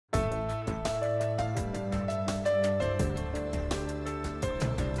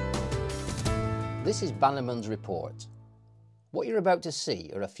This is BANAMAN's report. What you're about to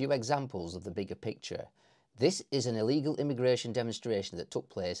see are a few examples of the bigger picture. This is an illegal immigration demonstration that took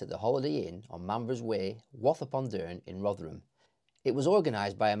place at the Holiday Inn on Manvers Way, Wath-upon-Dearne in Rotherham. It was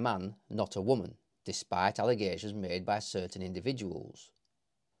organised by a man, not a woman, despite allegations made by certain individuals.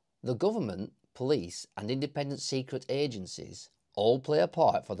 The government, police and independent secret agencies all play a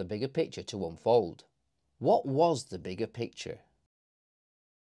part for the bigger picture to unfold. What was the bigger picture?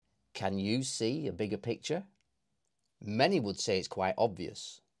 Can you see a bigger picture? Many would say it's quite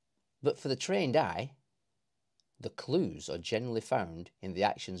obvious, but for the trained eye, the clues are generally found in the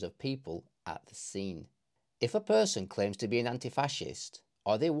actions of people at the scene. If a person claims to be an anti-fascist,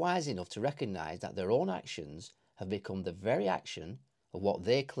 are they wise enough to recognise that their own actions have become the very action of what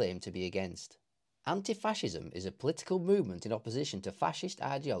they claim to be against? Anti-fascism is a political movement in opposition to fascist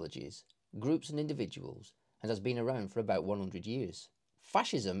ideologies, groups and individuals, and has been around for about 100 years.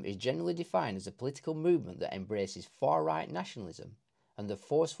 Fascism is generally defined as a political movement that embraces far-right nationalism and the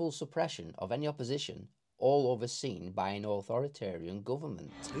forceful suppression of any opposition, all overseen by an authoritarian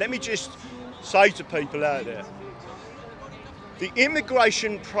government. Let me just say to people out there, the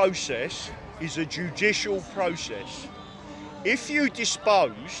immigration process is a judicial process. If you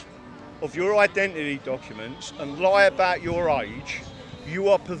dispose of your identity documents and lie about your age, you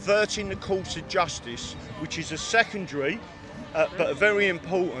are perverting the course of justice, which is a secondary but a very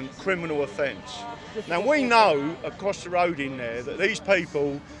important criminal offence. Now we know across the road in there that these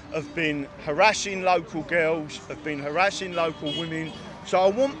people have been harassing local girls, have been harassing local women, so I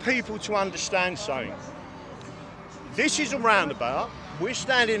want people to understand something. This is a roundabout, we're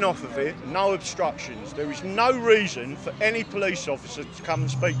standing off of it, no obstructions. There is no reason for any police officer to come and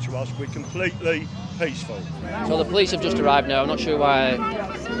speak to us, we're completely peaceful. So the police have just arrived now, I'm not sure why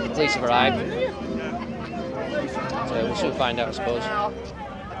the police have arrived. So we'll soon find out, I suppose.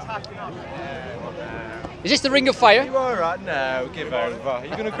 Is this the Ring of Fire? You alright? No, give over. Are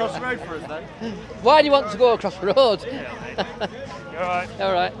you going to cross the road for us then? Why do you want to go across the road? You alright?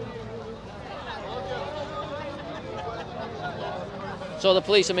 Alright. So the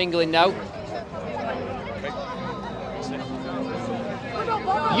police are mingling now.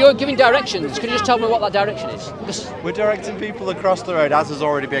 You're giving directions. Can you just tell me what that direction is? We're directing people across the road, as has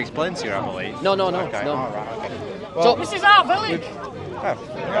already been explained to you, I believe. No. Okay. No. All right, okay. Well, So this is our village.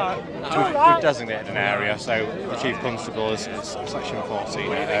 We've designated an area, so the Chief Constable is section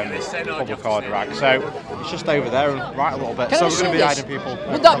 14, Public Order Act. So it's just over there and right a little bit. So we're going to be hiding people.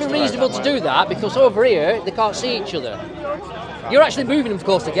 Would that be reasonable to do that? Because over here they can't see each other. You're actually moving them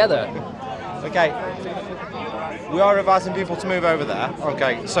close together. Okay. We are advising people to move over there.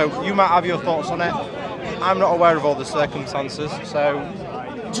 Okay. So you might have your thoughts on it. I'm not aware of all the circumstances, so.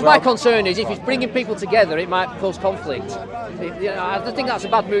 So my concern is if it's bringing people together, it might cause conflict. I don't think that's a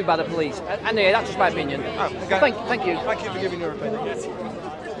bad move by the police. Anyway, that's just my opinion. Oh, okay. Thank you. Thank you for giving your opinion.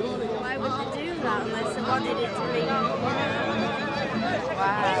 Why would they do that unless they wanted it to be?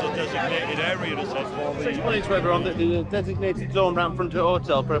 Wow. It's a designated area that says for the... Explain to everyone that there's a designated zone round front of the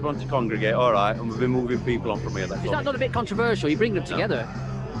hotel for everyone to congregate, alright, and we've been moving people on from here. Is that not a bit controversial? You bring them together.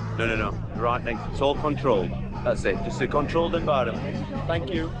 No. Right, thanks. It's all controlled. That's it. Just a controlled environment.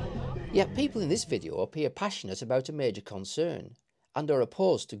 Thank you. Yet people in this video appear passionate about a major concern and are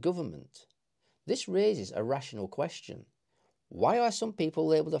opposed to government. This raises a rational question. Why are some people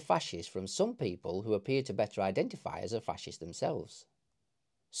labelled a fascist from some people who appear to better identify as a fascist themselves?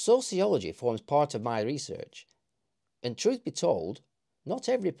 Sociology forms part of my research, and truth be told, not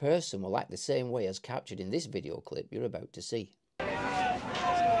every person will act the same way as captured in this video clip you're about to see.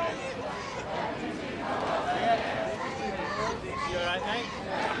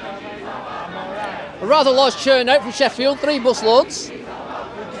 A rather large churn out from Sheffield, 3 bus loads.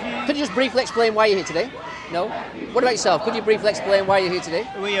 Could you just briefly explain why you're here today? No? What about yourself? Could you briefly explain why you're here today?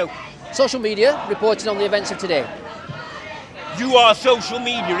 Who are you? Social media reporting on the events of today. You are social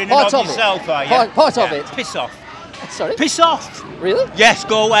media in and Part of of it. yourself, are you? Part of it. Piss off. Sorry? Piss off. Really? Yes,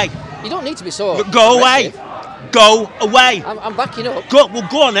 go away. You don't need to be so Go away. aggressive. Go away. I'm backing up. Go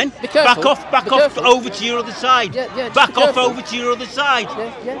on then. Be careful. Back off over to your other side. Yeah, just back be off careful. over to your other side.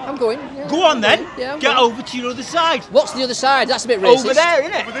 Yeah, I'm going. Yeah, Go on I'm then. going. Yeah, I'm Get going. over to your other side. What's the other side? That's a bit racist. Over there,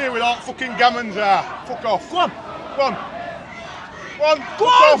 innit? Over there with all fucking gammons are. Fuck off. Go on. Go on. Go on. Go Fuck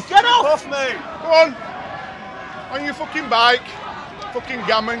on. off. Get off. Off me. Go on. On your fucking bike. Fucking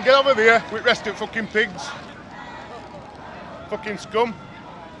gammon. Get over there with rest of fucking pigs. Fucking scum.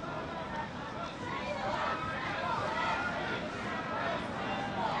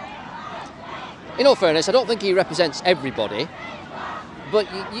 In all fairness, I don't think he represents everybody, but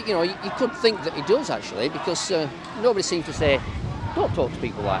you could think that he does actually, because nobody seems to say, don't talk to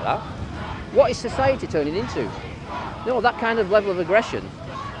people like that. What is society turning into? You know, that kind of level of aggression.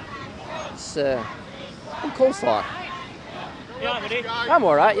 It's uncalled for. You alright, buddy? I'm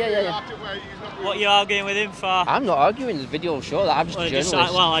alright, yeah. What are you arguing with him for? I'm not arguing, the video will show that, I'm just a journalist.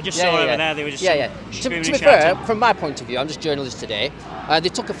 I just saw over there, they were just To be fair, from my point of view, I'm just a journalist today. They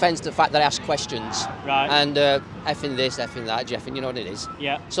took offence to the fact that I asked questions. Right. And effing this, effing that, Jeffing, you know what it is.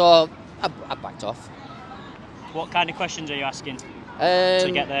 Yeah. So, I backed off. What kind of questions are you asking?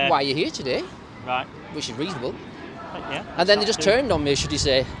 To get there? Why are you here today? Right. Which is reasonable. Yeah. And then they just turned on me, should you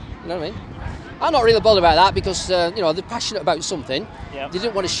say. You know what I mean? I'm not really bothered about that because, you know, they're passionate about something. Yeah. They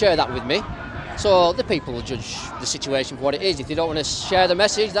didn't want to share that with me. So the people will judge the situation for what it is. If they don't want to share the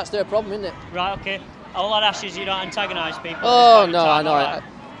message, that's their problem, isn't it? Right, okay. All I'd ask is you don't antagonise people. Oh, no, I know. Right.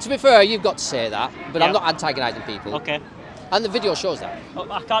 To be fair, you've got to say that, but I'm not antagonising people. Okay. And the video shows that. Oh,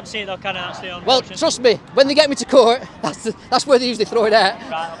 I can't see it though, can I? That's the only Well, option. trust me, when they get me to court, that's where they usually throw it out.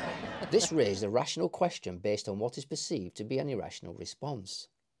 Right, okay. This raised a rational question based on what is perceived to be an irrational response.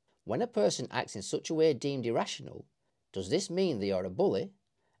 When a person acts in such a way deemed irrational, does this mean they are a bully,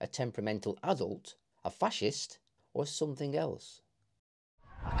 a temperamental adult, a fascist, or something else?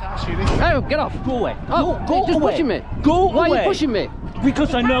 I can't see this. Oh, get off! Go away. Oh, Go you're just away. pushing me. Go Why away. are you pushing me?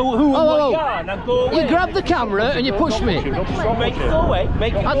 Because I know who and what you are. Now go away. You grabbed the camera and you pushed me. Make it go away.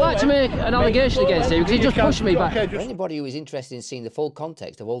 Make it I'd go like to away. make an allegation against you because you just pushed me back. Okay, For anybody who is interested in seeing the full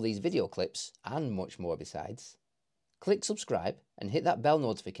context of all these video clips and much more besides, click subscribe and hit that bell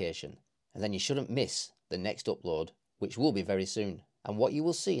notification, and then you shouldn't miss the next upload, which will be very soon. And what you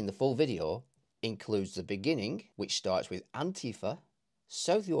will see in the full video includes the beginning, which starts with Antifa,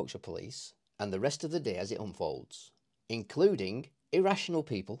 South Yorkshire Police, and the rest of the day as it unfolds, including irrational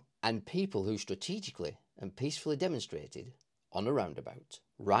people and people who strategically and peacefully demonstrated on a roundabout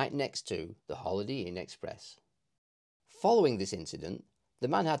right next to the Holiday Inn Express. Following this incident, the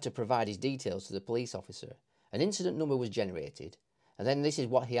man had to provide his details to the police officer. An incident number was generated, and then this is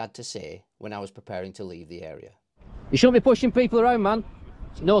what he had to say when I was preparing to leave the area. You shouldn't be pushing people around, man.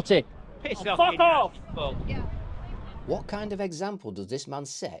 It's naughty. Fuck off! What kind of example does this man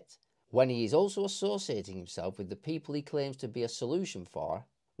set when he is also associating himself with the people he claims to be a solution for,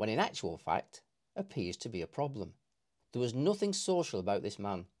 when in actual fact appears to be a problem? There was nothing social about this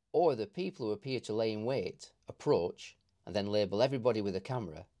man, or the people who appear to lay in wait, approach, and then label everybody with a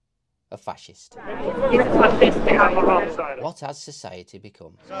camera a fascist. What has society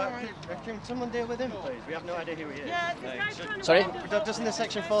become? Can someone deal with him, please? We have no idea who he is. Sorry? Doesn't the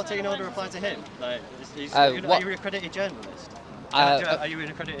Section 14 order apply to him? Like, Are you an accredited journalist? Are you an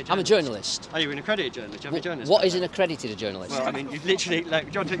accredited journalist? I'm a journalist. Are you an accredited journalist? Do you have a journalist? What is an accredited journalist? Well, I mean, you've literally, like,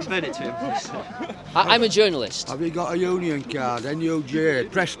 do you want to explain it to him? I'm a journalist. Have you got a union card,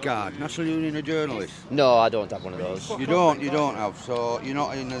 NUJ, press card, National Union of Journalists? No, I don't have one of those. You don't have, so you're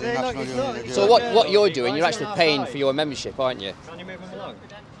not in the National Union of Journalists. So what you're doing, you're actually paying for your membership, aren't you? Can you move him along?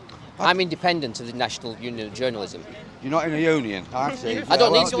 I'm independent of the National Union of Journalism. You're not in a union, I see. I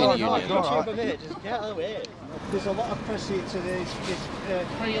don't need to be in a union. There's a lot of precedent to this.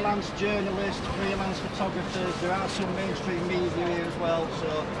 Freelance journalists, freelance photographers. There are some mainstream media here as well.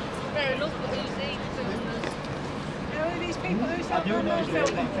 So. Fair enough, but who's these? Who are these people? Who's that? I do know his name, I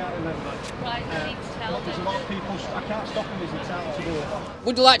can't remember. Right, you need to tell There's a lot of people. I can't stop him. He's entitled to do it.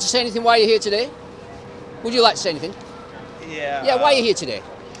 Would you like to say anything while you're here today? Would you like to say anything? Yeah. Yeah, why are you here today?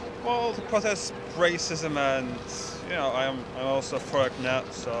 Well, to protest racism, and you know, I'm also for it now,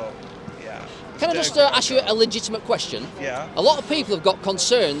 so yeah. Can I just ask you a legitimate question? Yeah. A lot of people have got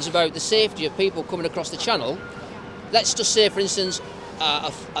concerns about the safety of people coming across the channel. Let's just say, for instance,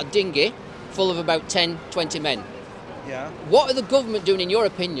 a dinghy full of about 10, 20 men. Yeah. What are the government doing, in your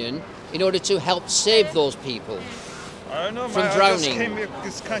opinion, in order to help save those people I don't know, from man. drowning? I just came here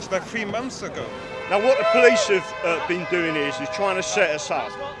this country like 3 months ago. Now what the police have been doing is trying to set us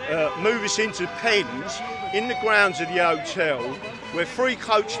up, move us into pens in the grounds of the hotel where 3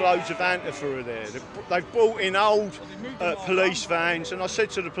 coachloads of Antifa are there. They've brought in old police vans, and I said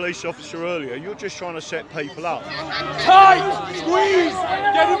to the police officer earlier, you're just trying to set people up. Tight! Squeeze!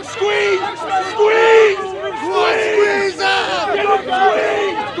 Get him squeezed! Squeeze! Squeeze! Get him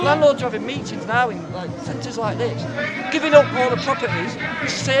squeezed! Landlords are having meetings now in centres like this, giving up all the properties to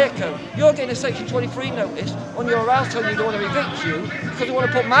Serco. You're getting a Section 23 notice on your house telling you they want to evict you because they want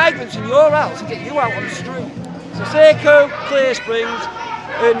to put migrants in your house and get you out on the street. So Serco, Clear Springs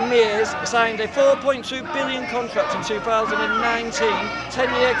and Mears signed a £4.2 billion contract in 2019,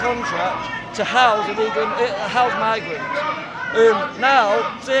 10-year contract to house migrants. Now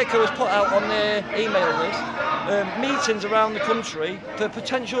Serco has put out on their email list meetings around the country for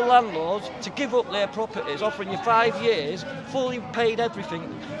potential landlords to give up their properties, offering you 5 years, fully paid everything,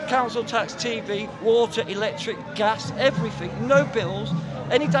 council tax, TV, water, electric, gas, everything, no bills.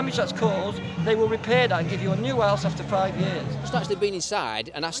 Any damage that's caused, they will repair that and give you a new house after 5 years. I've actually been inside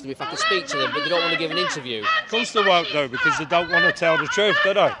and asked them if I could speak to them, but they don't want to give an interview. Comes to won't though, because they don't want to tell the truth,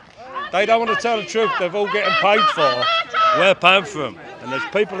 do they? They don't want to tell the truth. They're all getting paid for. We're paying for them. And there's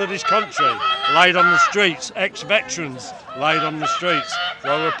people in this country laid on the streets, ex-veterans laid on the streets.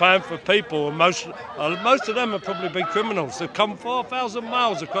 Well, we're paying for people, and most of them have probably been criminals. They've come 4,000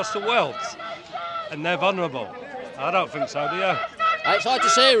 miles across the world, and they're vulnerable. I don't think so, do you? It's hard to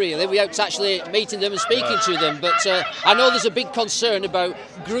say really without actually meeting them and speaking to them, but I know there's a big concern about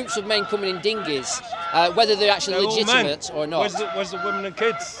groups of men coming in dinghies, whether they're actually legitimate or not. Where's the women and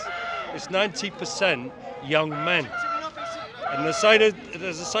kids? It's 90% young men. And there's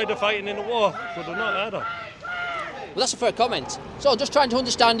a side of fighting in the war, but they're not, are they? Well, that's a fair comment. So just trying to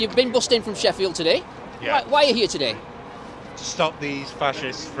understand, you've been bussed in from Sheffield today. Yeah. Why are you here today? To stop these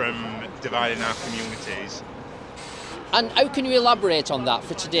fascists from dividing our communities. And how can you elaborate on that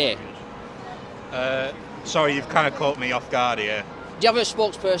for today? Sorry, you've kind of caught me off guard here. Do you have a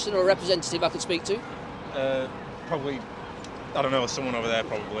spokesperson or a representative I could speak to? Probably, I don't know, someone over there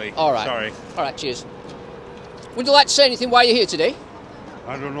probably. All right. Sorry. All right, cheers. Would you like to say anything why you're here today?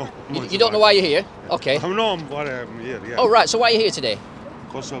 I don't know. You don't know why you're here? Okay. I know why I'm here, yeah. Oh, right, so why are you here today?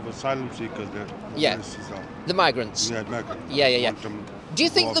 Because of asylum seekers there. Yeah. The migrants? Yeah, migrants. Yeah. Do you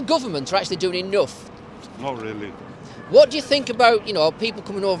think the government are actually doing enough? Not really. What do you think about, people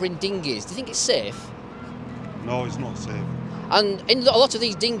coming over in dinghies? Do you think it's safe? No, it's not safe. And in a lot of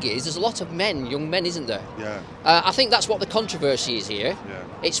these dinghies, there's a lot of young men, isn't there? Yeah. I think that's what the controversy is here. Yeah.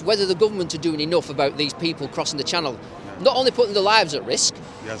 It's whether the government are doing enough about these people crossing the channel. Yeah. Not only putting their lives at risk,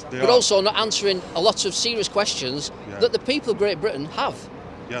 yes, but also not answering a lot of serious questions that the people of Great Britain have.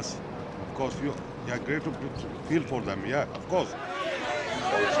 Yes, of course. Great to feel for them, yeah, of course.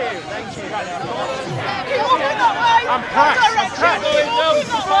 Thank you. I'm packed.